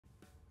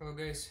Hello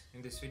guys,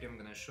 in this video I'm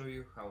gonna show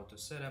you how to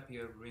set up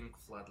your Ring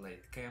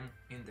Floodlight Cam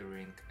in the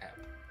Ring app.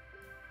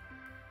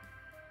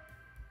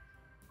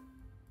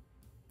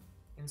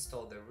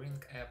 Install the Ring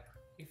app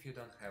if you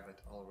don't have it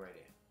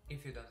already.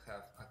 If you don't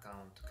have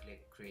account,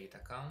 click Create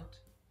Account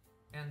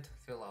and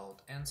fill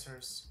out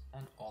answers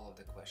on all of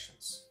the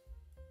questions.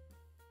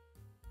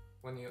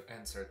 When you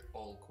answered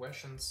all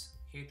questions,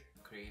 hit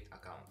Create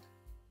Account.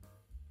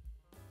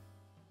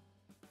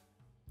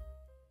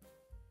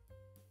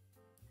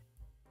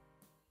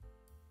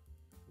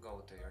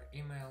 Go to your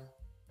email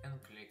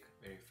and click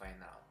Verify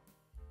Now.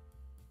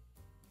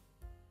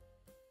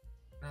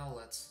 Now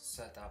let's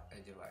set up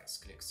a device.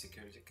 Click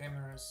Security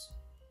Cameras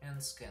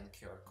and scan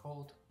QR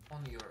code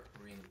on your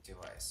Ring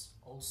device.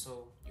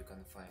 Also, you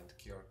can find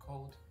QR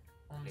code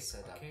on the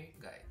Setup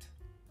Guide.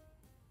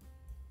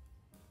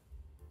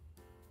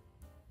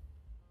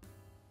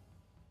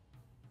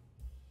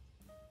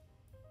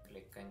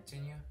 Click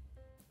Continue.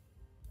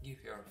 Give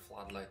your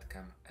floodlight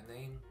cam a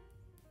name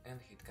and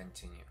hit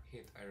Continue.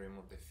 Hit I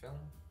remove the film,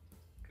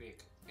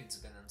 click It's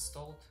been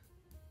installed,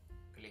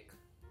 click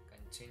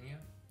Continue,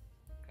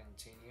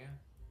 Continue,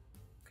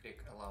 click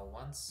Allow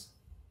once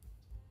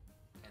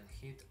and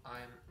hit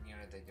I'm near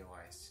the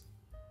device.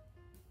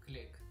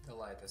 Click The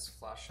light is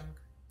flashing,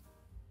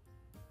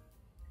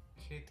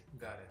 hit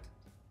Got it,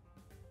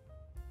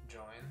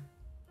 Join,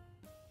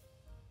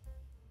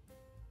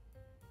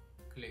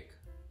 click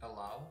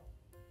Allow,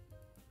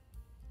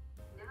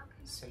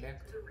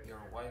 select your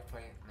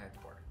Wi-Fi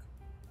network,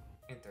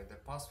 enter the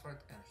password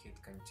and hit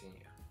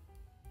Continue.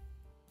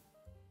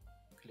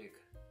 Click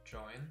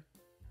Join,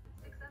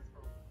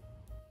 Successful.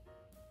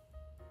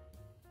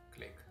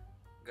 click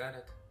Got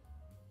it,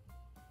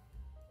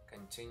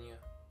 Continue,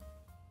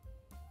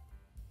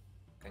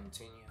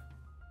 Continue,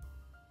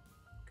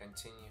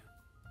 Continue,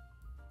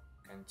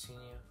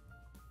 Continue,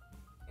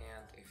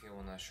 and if you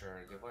wanna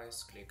share a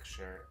device, click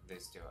Share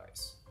this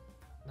device.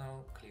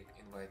 Now click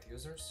Invite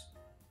users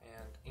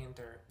and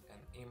enter an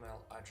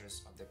email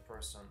address of the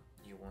person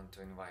you want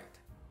to invite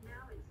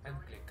and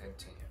click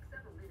Continue.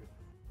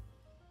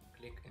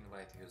 Click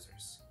Invite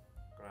users,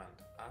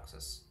 grant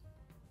access,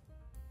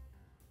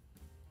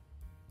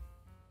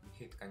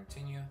 hit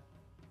Continue,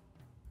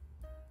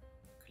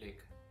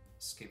 click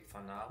Skip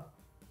for now,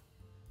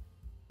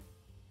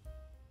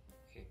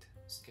 hit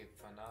Skip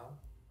for now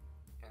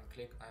and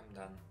click I'm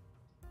done.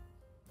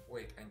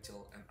 Wait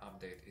until an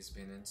update is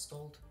being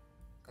installed.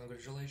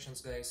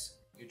 Congratulations guys,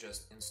 you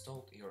just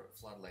installed your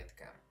floodlight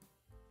cam.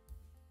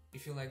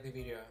 If you like the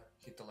video,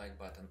 hit the like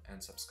button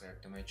and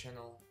subscribe to my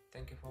channel.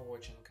 Thank you for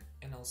watching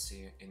and I'll see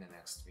you in the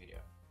next video.